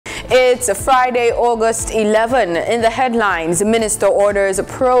It's Friday, August 11. In the headlines, Minister orders a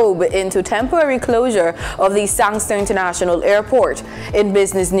probe into temporary closure of the Sangster International Airport. In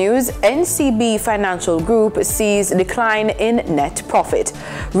business news, NCB Financial Group sees decline in net profit.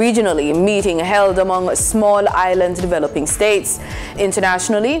 Regionally, meeting held among small island developing states.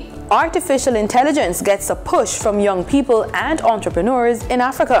 Internationally, artificial intelligence gets a push from young people and entrepreneurs in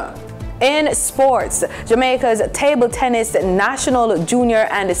Africa. In sports, Jamaica's table tennis national junior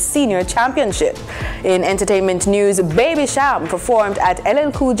and senior championship. In entertainment news, Baby Sham performed at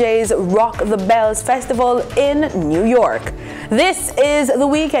LL Cool J's Rock the Bells Festival in New York. This is the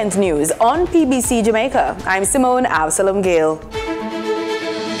weekend news on PBC Jamaica. I'm Simone Absalom Gale.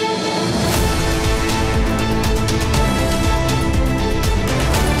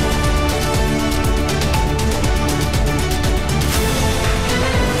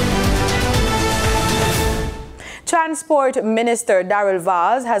 Transport Minister Darrell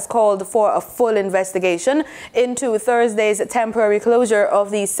Vaz has called for a full investigation into Thursday's temporary closure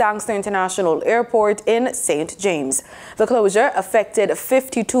of the Sangster International Airport in St. James. The closure affected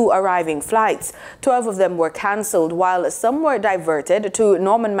 52 arriving flights. 12 of them were cancelled, while some were diverted to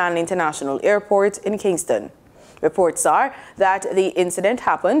Norman Manley International Airport in Kingston. Reports are that the incident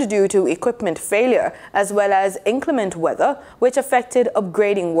happened due to equipment failure as well as inclement weather, which affected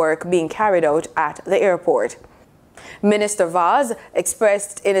upgrading work being carried out at the airport. Minister Vaz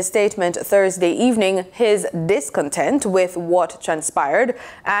expressed in a statement Thursday evening his discontent with what transpired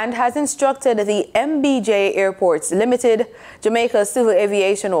and has instructed the MBJ Airports Limited, Jamaica Civil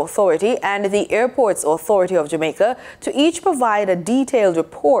Aviation Authority and the Airports Authority of Jamaica to each provide a detailed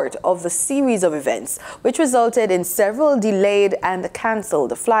report of the series of events which resulted in several delayed and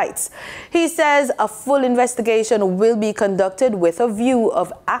cancelled flights. He says a full investigation will be conducted with a view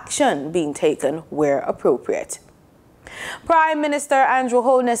of action being taken where appropriate. Prime Minister Andrew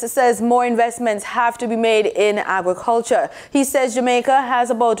Holness says more investments have to be made in agriculture. He says Jamaica has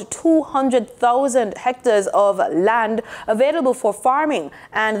about 200,000 hectares of land available for farming,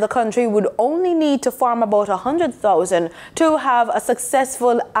 and the country would only need to farm about 100,000 to have a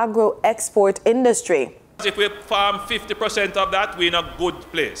successful agro-export industry. If we farm 50% of that, we're in a good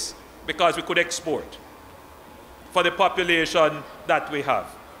place because we could export for the population that we have.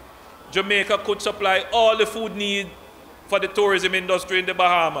 Jamaica could supply all the food needs for the tourism industry in the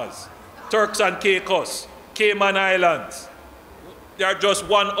Bahamas, Turks and Caicos, Cayman Islands. They are just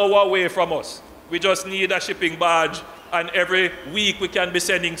 1 hour away from us. We just need a shipping barge, and every week we can be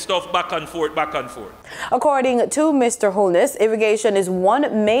sending stuff back and forth, back and forth. According to Mr. Holness, irrigation is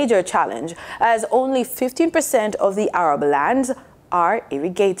one major challenge, as only 15% of the arable lands are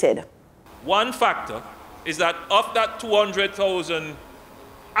irrigated. One factor is that of that 200,000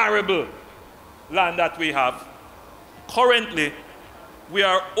 arable land that we have, currently, we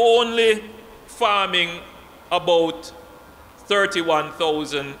are only farming about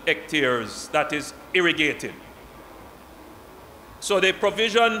 31,000 hectares that is irrigated. So the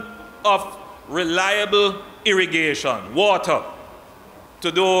provision of reliable irrigation, water,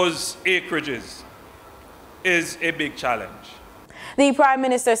 to those acreages is a big challenge. The Prime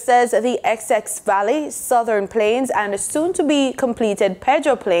Minister says the XX Valley, Southern Plains and soon-to-be completed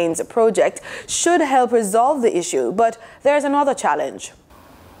Pedro Plains project should help resolve the issue, but there's another challenge.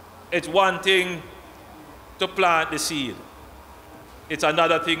 It's one thing to plant the seed. It's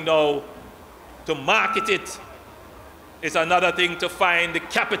another thing now to market it. It's another thing to find the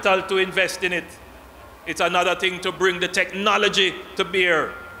capital to invest in it. It's another thing to bring the technology to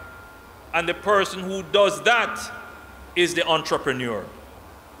bear. And the person who does that is the entrepreneur.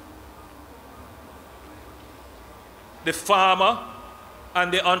 The farmer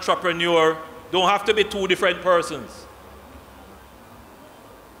and the entrepreneur don't have to be two different persons.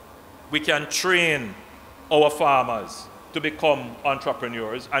 We can train our farmers to become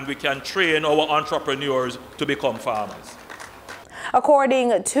entrepreneurs, and we can train our entrepreneurs to become farmers.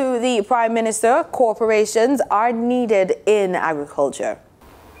 According to the Prime Minister, corporations are needed in agriculture.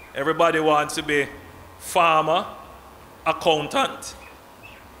 Everybody wants to be farmer, accountant,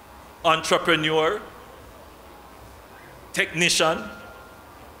 entrepreneur, technician,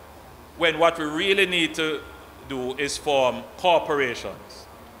 when what we really need to do is form corporations.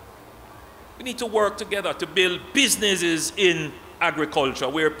 We need to work together to build businesses in agriculture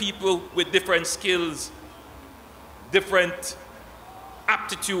where people with different skills, different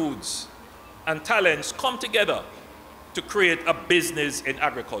aptitudes and talents come together to create a business in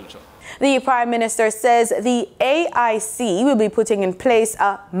agriculture. The Prime Minister says the AIC will be putting in place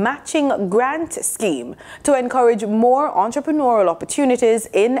a matching grant scheme to encourage more entrepreneurial opportunities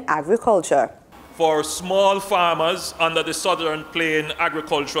in agriculture. for small farmers under the Southern Plain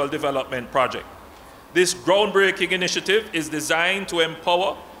Agricultural Development Project. This groundbreaking initiative is designed to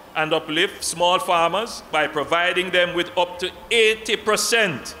empower and uplift small farmers by providing them with up to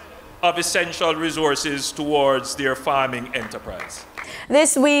 80% of essential resources towards their farming enterprise.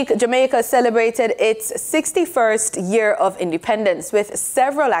 This week, Jamaica celebrated its 61st year of independence with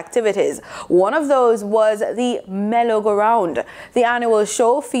several activities. One of those was the Mellow-Go-Round. The annual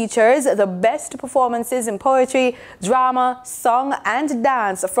show features the best performances in poetry, drama, song, and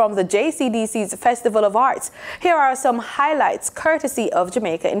dance from the JCDC's Festival of Arts. Here are some highlights courtesy of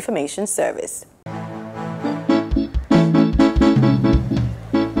Jamaica Information Service.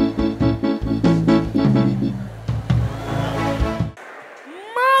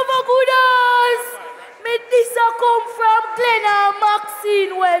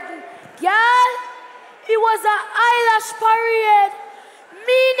 It was an eyelash parade.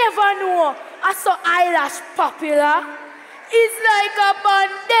 Me never know I saw eyelash popular. It's like a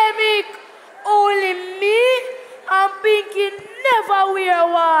pandemic. Only me and Pinky never wear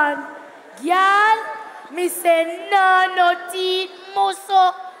one. Girl, me say no teeth,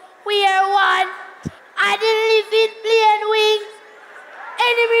 muscle, wear one. I didn't live in plain wings.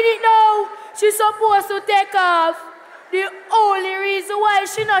 Any minute now, she's supposed to take off. The only reason why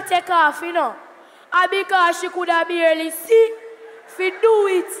she not take off, you know, is because she could have barely see. If you do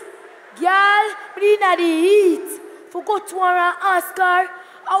it, girl, we need the heat. For go to her and ask her,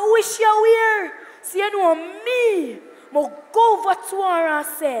 I wish you were. See, you know me. Mo go over to her and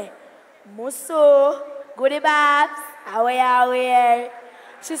say, Moso, go to Babs, I wear.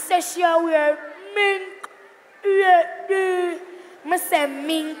 She says she wear mink, I say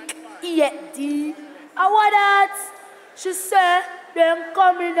mink, I want that. She said, then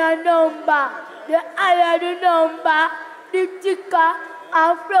come in a number. The higher the number, the thicker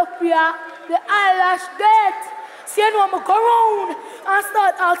and fluffier the eyelash get. See, you know, I'm going to go around and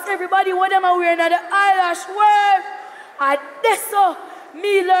start asking everybody what them are wearing at the eyelash world. And that's so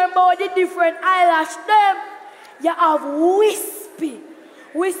me learn about the different eyelash them. You have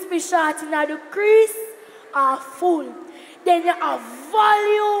wispy short in the crease and full. Then you have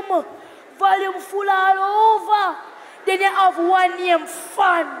volume full all over. Then you have one named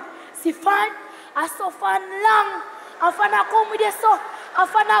Fan. See Fan? I saw Fan long. And Fan a come with the so. And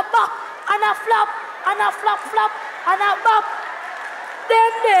Fan a back. And a flap. And a flap. And a back.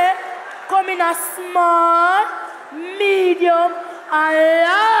 Then they come in a small, medium, and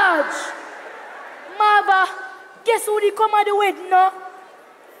large. Mava, guess who they come at the wedding now?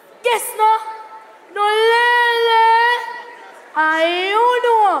 Guess no? No Lele. And you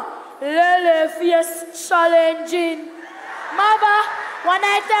know, Lele face challenging. Mava, one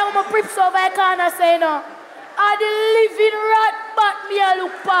night time I'm a prips over I can't say no. I the living rat but me a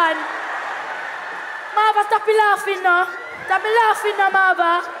look pan. Mava, stop laughing now. Stop laughing now,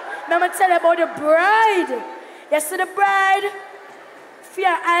 Mava. Now I'm tell you about the bride. You see the bride? For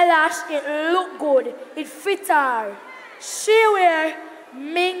her eyelash, it look good. It fit her. She wear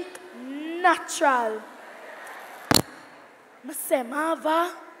mink natural. I say,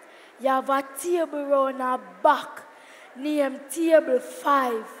 Mava, you have a table round her back. Name table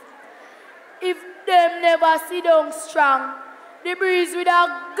 5. If them never sit down strong, the breeze would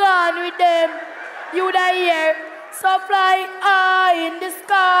have gone with them. You would have hear, so fly high in the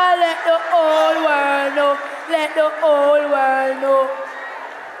sky, let the whole world know, let the whole world know.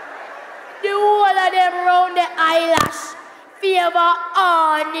 The whole of them round the eyelash, favor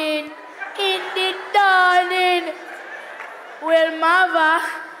awning, in the dawning. Well, Mava,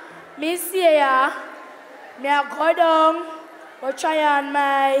 me see ya. Me a go down, go try on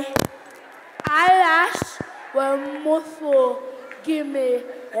my eyelash. Well, Mofo, give me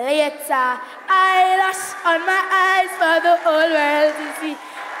later. Eyelash on my eyes for the whole world to see.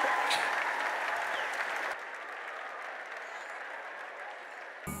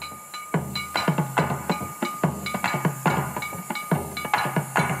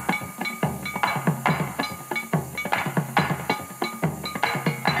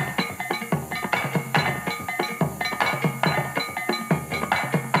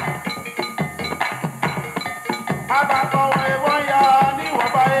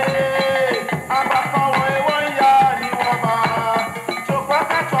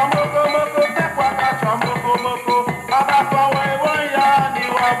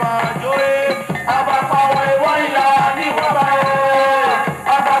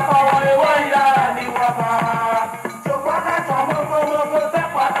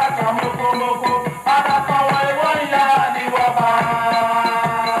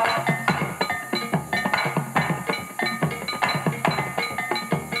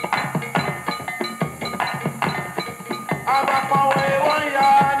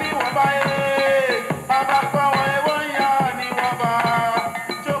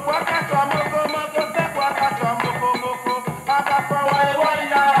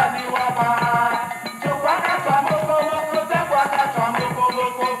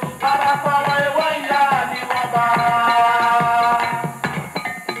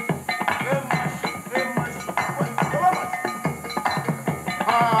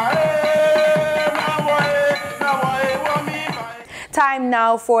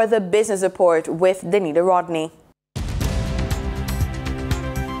 now for the Business Report with Danita Rodney.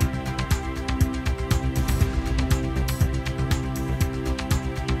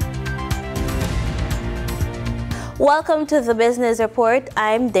 Welcome to the Business Report.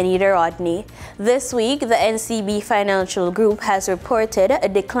 I'm Danita Rodney. This week, the NCB Financial Group has reported a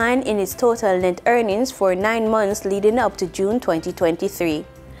decline in its total net earnings for 9 months leading up to June 2023.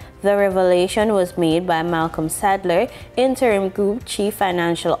 The revelation was made by Malcolm Sadler, Interim Group Chief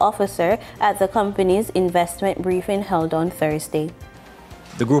Financial Officer, at the company's investment briefing held on Thursday.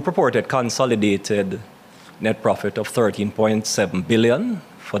 The group reported consolidated net profit of $13.7 billion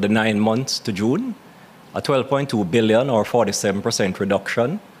for the 9 months to June, a $12.2 billion or 47%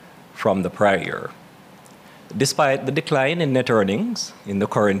 reduction from the prior year. Despite the decline in net earnings in the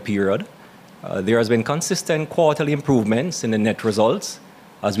current period, there has been consistent quarterly improvements in the net results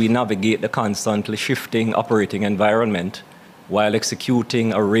as we navigate the constantly shifting operating environment while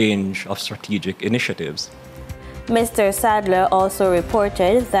executing a range of strategic initiatives. Mr. Sadler also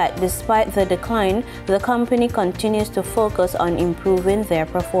reported that despite the decline, the company continues to focus on improving their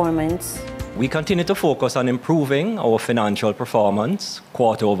performance. We continue to focus on improving our financial performance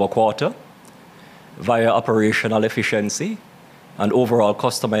quarter over quarter via operational efficiency and overall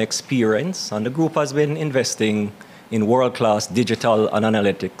customer experience, and the group has been investing in world-class digital and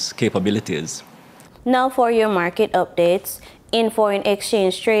analytics capabilities. Now for your market updates. In foreign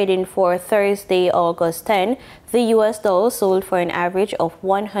exchange trading for Thursday, August 10, the US dollar sold for an average of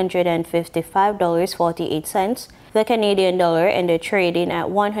 $155.48. The Canadian dollar ended trading at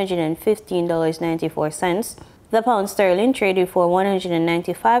 $115.94. The pound sterling traded for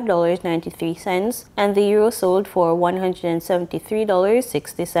 $195.93, and the euro sold for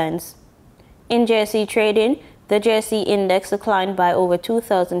 $173.60. In JSE trading, the JSE index declined by over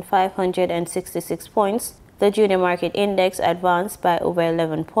 2,566 points. The junior market index advanced by over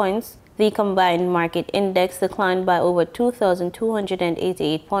 11 points. The combined market index declined by over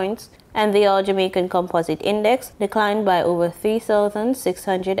 2,288 points, and the All Jamaican Composite Index declined by over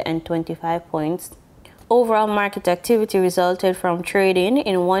 3,625 points. Overall market activity resulted from trading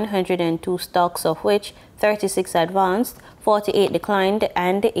in 102 stocks, of which 36 advanced, 48 declined,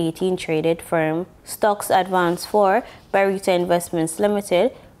 and 18 traded firm. Stocks advanced for Barita Investments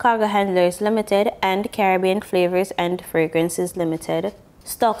Limited, Cargo Handlers Limited, and Caribbean Flavors and Fragrances Limited.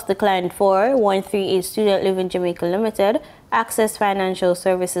 Stocks declined for 138 Student Living Jamaica Limited, Access Financial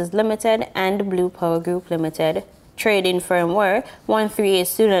Services Limited, and Blue Power Group Limited. Trading firm were 138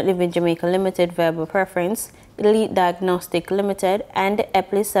 Student Living Jamaica Limited Verbal Preference, Elite Diagnostic Limited, and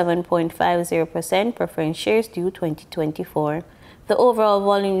Epley 7.50% preference shares due 2024. The overall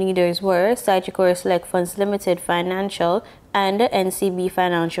volume leaders were Sagicor Select Funds Limited Financial and NCB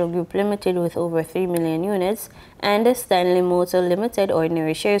Financial Group Limited with over 3 million units, and Stanley Motor Limited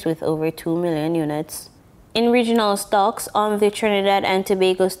ordinary shares with over 2 million units. In regional stocks, on the Trinidad and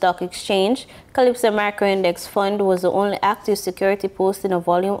Tobago Stock Exchange, Calypso Macro Index Fund was the only active security posting a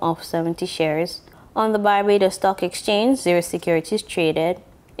volume of 70 shares. On the Barbados Stock Exchange, 0 securities traded.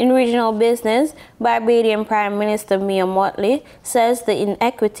 In regional business, Barbadian Prime Minister Mia Mottley says the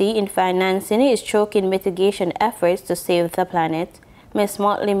inequity in financing is choking mitigation efforts to save the planet. Ms.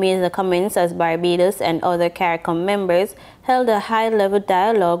 Mottley made the comments as Barbados and other CARICOM members held a high-level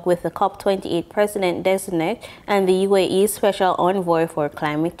dialogue with the COP28 President-designate and the UAE Special Envoy for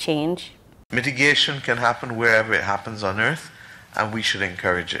Climate Change. Mitigation can happen wherever it happens on Earth, and we should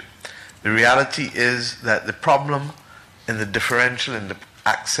encourage it. The reality is that the problem in the differential in the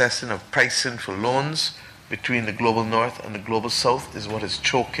accessing of pricing for loans between the global north and the global south is what is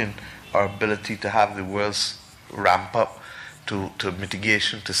choking our ability to have the world's ramp up to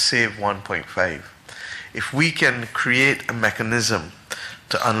mitigation to save 1.5. If we can create a mechanism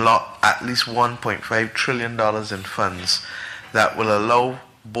to unlock at least $1.5 trillion in funds that will allow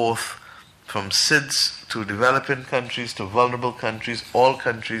both from SIDS to developing countries to vulnerable countries, all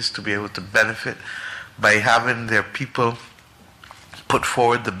countries to be able to benefit by having their people put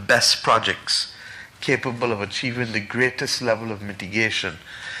forward the best projects capable of achieving the greatest level of mitigation,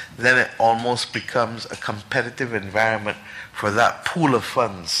 then it almost becomes a competitive environment for that pool of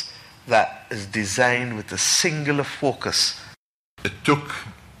funds that is designed with a singular focus. It took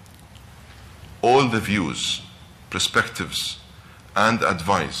all the views, perspectives, and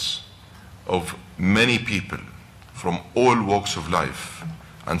advice of many people from all walks of life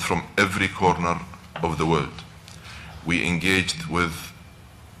and from every corner of the world. We engaged with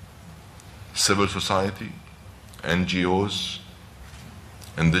civil society, NGOs,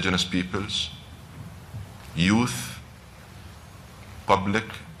 indigenous peoples, youth, public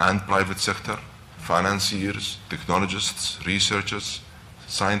and private sector, financiers, technologists, researchers,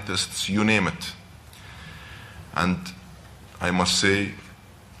 scientists, you name it. And I must say,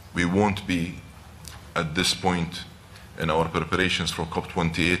 we won't be at this point in our preparations for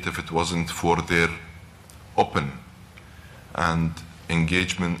COP28 if it wasn't for their open and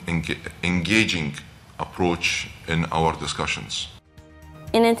engaging approach in our discussions.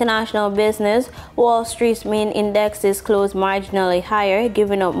 In international business, Wall Street's main indexes closed marginally higher,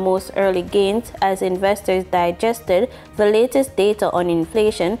 giving up most early gains as investors digested the latest data on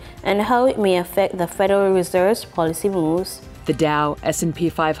inflation and how it may affect the Federal Reserve's policy moves. The Dow, S&P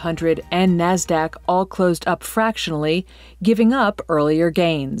 500, and NASDAQ all closed up fractionally, giving up earlier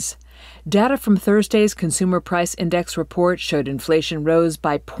gains. Data from Thursday's Consumer Price Index report showed inflation rose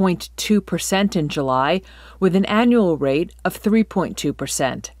by 0.2% in July, with an annual rate of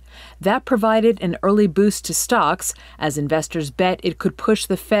 3.2%. That provided an early boost to stocks as investors bet it could push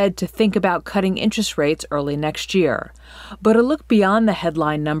the Fed to think about cutting interest rates early next year. But a look beyond the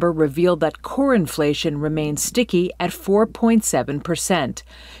headline number revealed that core inflation remains sticky at 4.7%,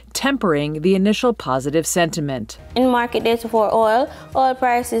 tempering the initial positive sentiment. In market data for oil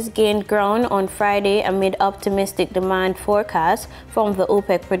prices gained ground on Friday amid optimistic demand forecasts from the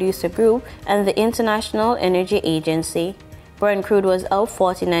OPEC producer group and the International Energy Agency. Brent crude was up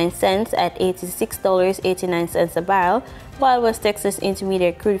 49 cents at $86.89 a barrel, while West Texas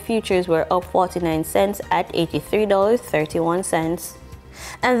Intermediate crude futures were up 49 cents at $83.31.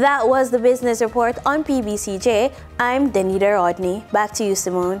 And that was the business report on PBCJ. I'm Danita Rodney. Back to you,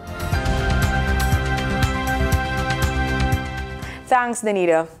 Simone. Thanks,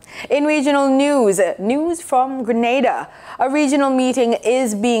 Danita. In regional news from Grenada. A regional meeting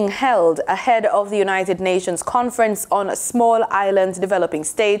is being held ahead of the United Nations Conference on Small Island Developing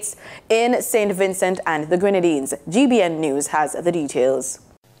States in St. Vincent and the Grenadines. GBN News has the details.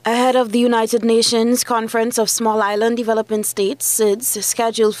 Ahead of the United Nations Conference of Small Island Developing States, SIDS,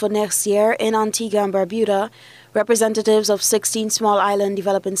 scheduled for next year in Antigua and Barbuda, representatives of 16 small island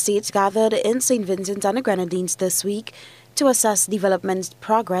developing states gathered in St. Vincent and the Grenadines this week to assess development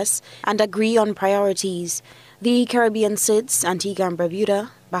progress and agree on priorities. The Caribbean SIDS, Antigua and Barbuda,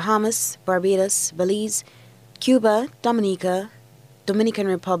 Bahamas, Barbados, Belize, Cuba, Dominica, Dominican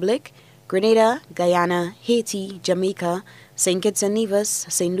Republic, Grenada, Guyana, Haiti, Jamaica, St. Kitts and Nevis,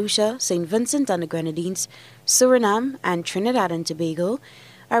 St. Lucia, St. Vincent and the Grenadines, Suriname, and Trinidad and Tobago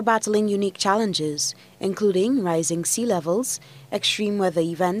are battling unique challenges, including rising sea levels, extreme weather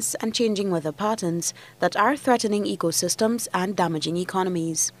events, and changing weather patterns that are threatening ecosystems and damaging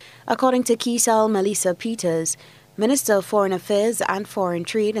economies. According to Kisel Melissa Peters, Minister of Foreign Affairs and Foreign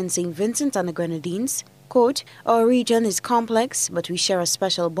Trade in St. Vincent and the Grenadines, quote, "Our region is complex, but we share a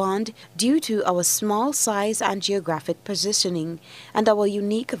special bond due to our small size and geographic positioning and our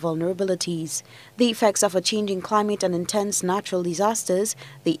unique vulnerabilities. The effects of a changing climate and intense natural disasters,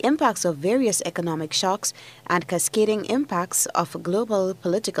 the impacts of various economic shocks, and cascading impacts of global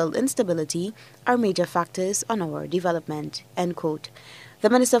political instability are major factors on our development," end quote. The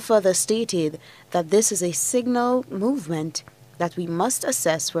minister further stated that this is a signal movement, that we must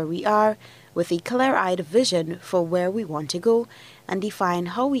assess where we are with a clear-eyed vision for where we want to go and define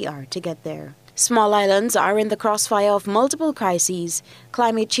how we are to get there. Small islands are in the crossfire of multiple crises: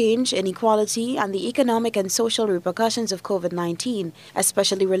 climate change, inequality, and the economic and social repercussions of COVID-19,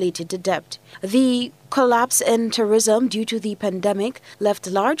 especially related to debt. The collapse in tourism due to the pandemic left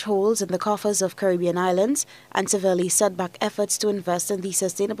large holes in the coffers of Caribbean islands and severely set back efforts to invest in the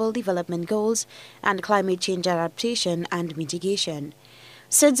Sustainable Development Goals and climate change adaptation and mitigation.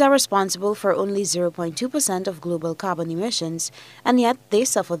 SIDS are responsible for only 0.2% of global carbon emissions, and yet they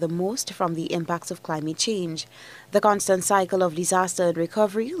suffer the most from the impacts of climate change. The constant cycle of disaster and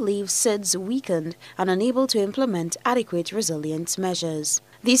recovery leaves SIDS weakened and unable to implement adequate resilience measures.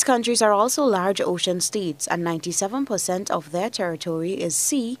 These countries are also large ocean states, and 97% of their territory is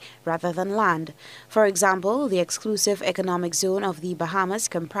sea rather than land. For example, the exclusive economic zone of the Bahamas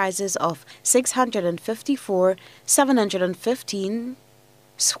comprises of 654,715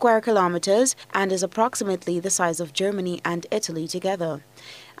 square kilometers and is approximately the size of Germany and Italy together.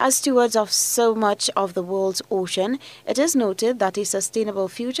 As stewards of so much of the world's ocean, it is noted that a sustainable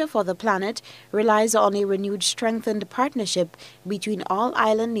future for the planet relies on a renewed, strengthened partnership between all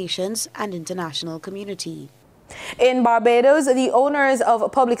island nations and international community. In Barbados, the owners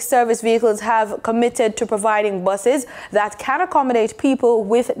of public service vehicles have committed to providing buses that can accommodate people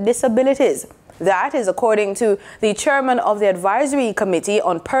with disabilities. That is according to the chairman of the Advisory Committee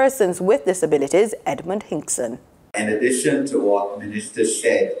on Persons with Disabilities, Edmund Hinkson. In addition to what Minister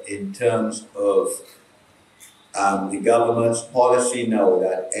said in terms of The government's policy now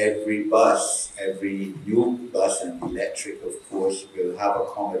that every bus, every new bus and electric, of course, will have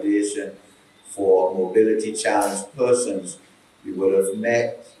accommodation for mobility challenged persons. We will have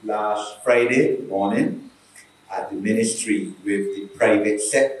met last Friday morning at the ministry with the private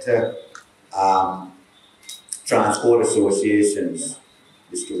sector transport associations,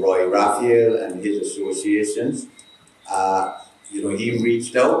 Mr. Roy Raphael and his associations. He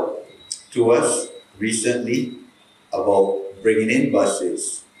reached out to us recently about bringing in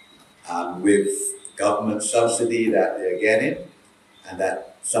buses with government subsidy that they're getting, and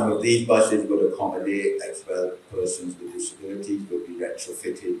that some of these buses will accommodate as well persons with disabilities, will be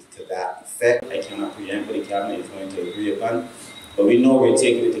retrofitted to that effect. I cannot preempt what the Cabinet is going to agree upon, but we know we're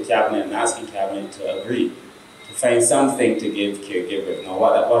taking it to Cabinet and asking Cabinet to agree, to find something to give caregivers. Now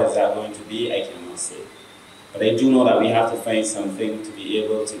what is that going to be, I cannot say. But I do know that we have to find something to be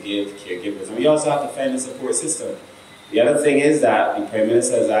able to give caregivers. And we also have to find a support system. The other thing is that the Prime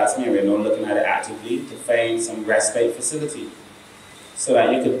Minister has asked me, and we're now looking at it actively, to find some respite facility so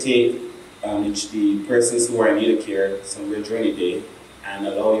that you could take the persons who are in need of care somewhere during the day and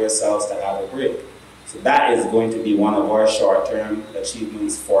allow yourselves to have a break. So that is going to be one of our short-term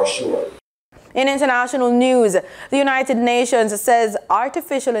achievements for sure. In international news, the United Nations says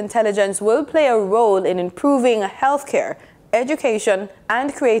artificial intelligence will play a role in improving healthcare, education,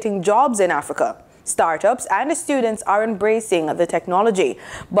 and creating jobs in Africa. Startups and students are embracing the technology,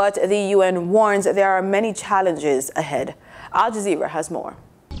 but the UN warns there are many challenges ahead. Al Jazeera has more.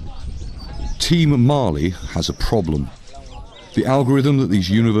 Team Mali has a problem. The algorithm that these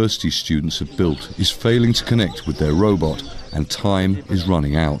university students have built is failing to connect with their robot, and time is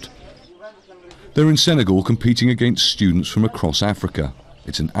running out. They're in Senegal competing against students from across Africa.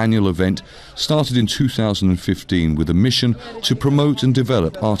 It's an annual event started in 2015 with a mission to promote and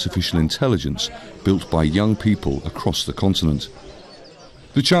develop artificial intelligence built by young people across the continent.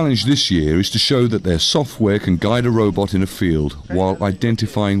 The challenge this year is to show that their software can guide a robot in a field while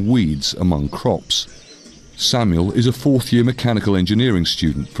identifying weeds among crops. Samuel is a fourth-year mechanical engineering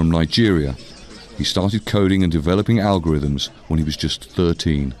student from Nigeria. He started coding and developing algorithms when he was just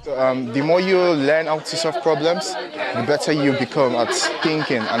 13. The more you learn how to solve problems, the better you become at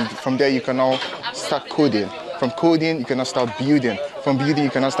thinking, and from there you can now start coding. From coding, you can now start building. From building, you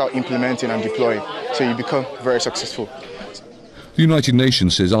can now start implementing and deploying. So you become very successful. The United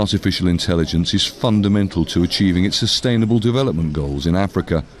Nations says artificial intelligence is fundamental to achieving its sustainable development goals in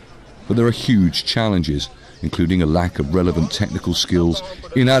Africa. But there are huge challenges, including a lack of relevant technical skills,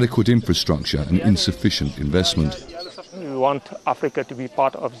 inadequate infrastructure and insufficient investment. We want Africa to be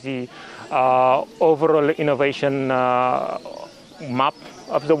part of the overall innovation map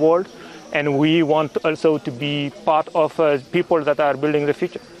of the world, and we want also to be part of people that are building the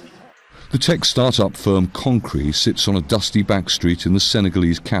future. The tech startup firm Concrete sits on a dusty back street in the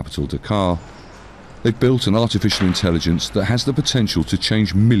Senegalese capital, Dakar. They've built an artificial intelligence that has the potential to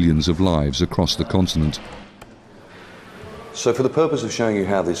change millions of lives across the continent. So for the purpose of showing you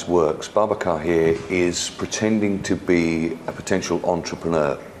how this works, Babacar here is pretending to be a potential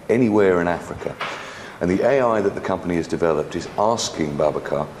entrepreneur anywhere in Africa. And the AI that the company has developed is asking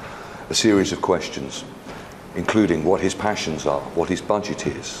Babacar a series of questions, including what his passions are, what his budget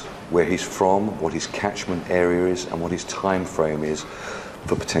is, where he's from, what his catchment area is, and what his time frame is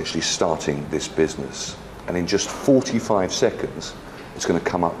for potentially starting this business. And in just 45 seconds, it's going to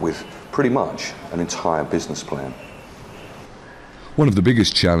come up with pretty much an entire business plan. One of the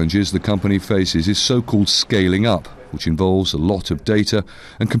biggest challenges the company faces is so-called scaling up, which involves a lot of data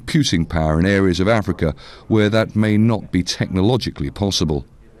and computing power in areas of Africa where that may not be technologically possible.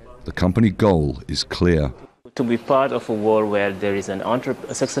 The company goal is clear. To be part of a world where there is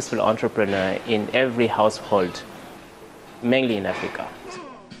a successful entrepreneur in every household, mainly in Africa.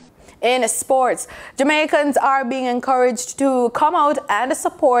 In sports, Jamaicans are being encouraged to come out and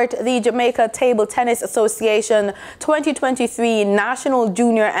support the Jamaica Table Tennis Association 2023 National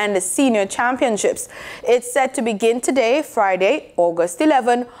Junior and Senior Championships. It's set to begin today, Friday, August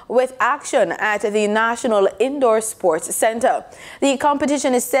 11, with action at the National Indoor Sports Centre. The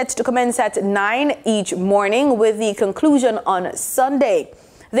competition is set to commence at 9 each morning with the conclusion on Sunday.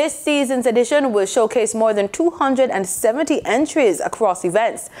 This season's edition will showcase more than 270 entries across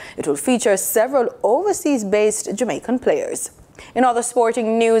events. It will feature several overseas-based Jamaican players. In other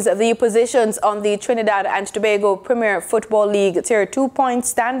sporting news, the positions on the Trinidad and Tobago Premier Football League Tier 2 point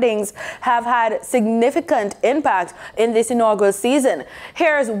standings have had significant impact in this inaugural season.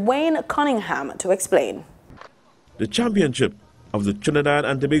 Here's Wayne Cunningham to explain. The championship of the Trinidad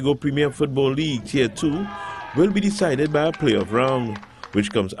and Tobago Premier Football League Tier 2 will be decided by a playoff round, which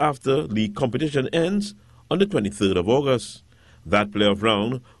comes after the competition ends on the 23rd of August. That playoff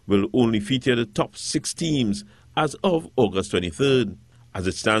round will only feature the top 6 teams as of August 23rd. As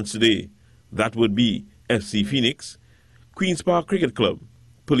it stands today, that would be FC Phoenix, Queen's Park Cricket Club,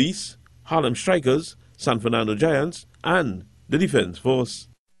 Police, Harlem Strikers, San Fernando Giants, and the Defence Force.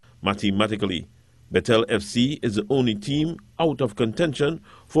 Mathematically, Bethel FC is the only team out of contention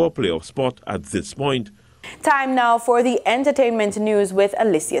for a playoff spot at this point. Time now for the entertainment news with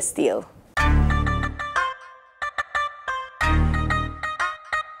Alicia Steele.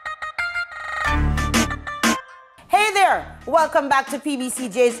 Hey there! Welcome back to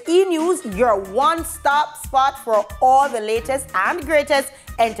PBCJ's E-News, your one-stop spot for all the latest and greatest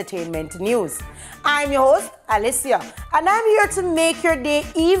entertainment news. I'm your host, Alicia, and I'm here to make your day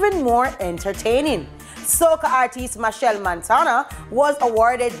even more entertaining. Soca artist Machel Montana was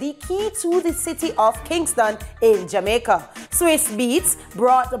awarded the key to the city of Kingston in Jamaica. Swiss Beats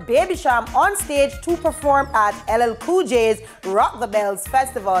brought Baby Sham on stage to perform at LL Cool J's Rock the Bells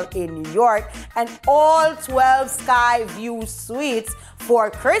Festival in New York, and all 12 Sky View suites for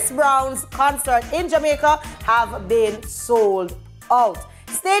Chris Brown's concert in Jamaica have been sold out.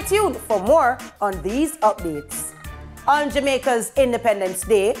 Stay tuned for more on these updates. On Jamaica's Independence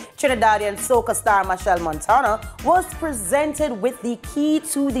Day, Trinidadian soca star Machel Montana was presented with the key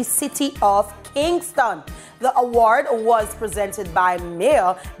to the city of Kingston. The award was presented by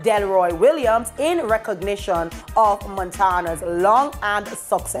Mayor Delroy Williams in recognition of Montana's long and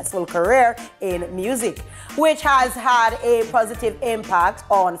successful career in music, which has had a positive impact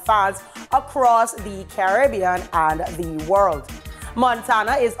on fans across the Caribbean and the world.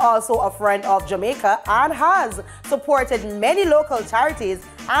 Montana is also a friend of Jamaica and has supported many local charities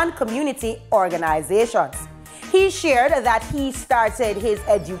and community organizations. He shared that he started his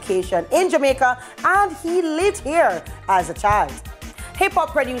education in Jamaica and he lived here as a child.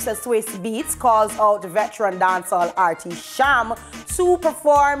 Hip-hop producer Swiss Beats calls out veteran dancehall artist Sham to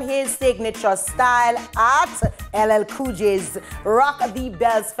perform his signature style at LL Cool J's Rock the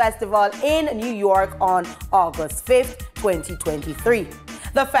Bells Festival in New York on August 5th, 2023.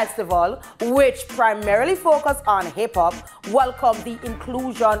 The festival, which primarily focused on hip-hop, welcomed the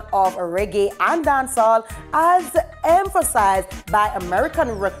inclusion of reggae and dancehall as emphasized by American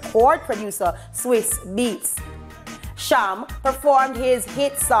record producer Swiss Beats. Sham performed his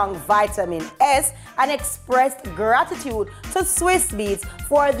hit song Vitamin S and expressed gratitude to Swiss Beats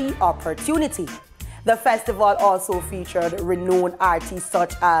for the opportunity. The festival also featured renowned artists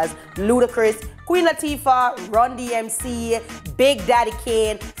such as Ludacris, Queen Latifah, Run DMC, Big Daddy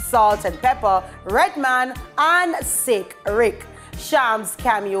Kane, Salt and Pepper, Redman, and Sick Rick. Sham's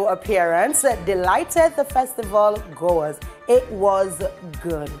cameo appearance delighted the festival goers. It was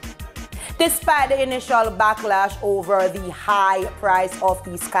good. Despite the initial backlash over the high price of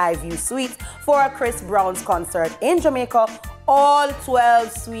the Skyview suites for Chris Brown's concert in Jamaica, all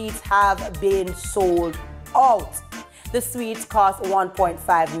 12 suites have been sold out. The suites cost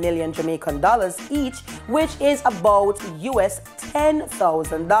 1.5 million Jamaican dollars each, which is about US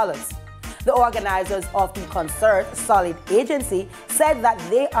 $10,000. The organizers of the concert, Solid Agency, said that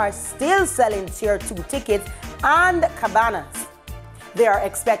they are still selling Tier 2 tickets and cabanas. They are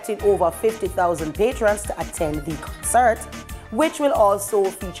expecting over 50,000 patrons to attend the concert, which will also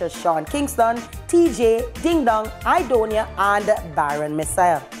feature Sean Kingston, TJ, Ding Dong, Idonia, and Baron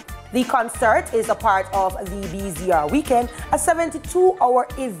Messiah. The concert is a part of the BZR Weekend, a 72-hour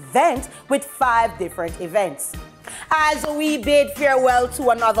event with 5 different events. As we bid farewell to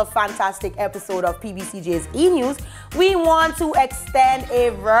another fantastic episode of PBCJ's E-News, we want to extend a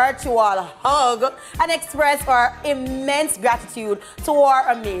virtual hug and express our immense gratitude to our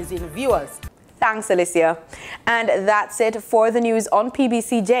amazing viewers. Thanks, Alicia. And that's it for the news on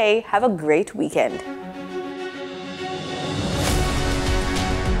PBCJ. Have a great weekend.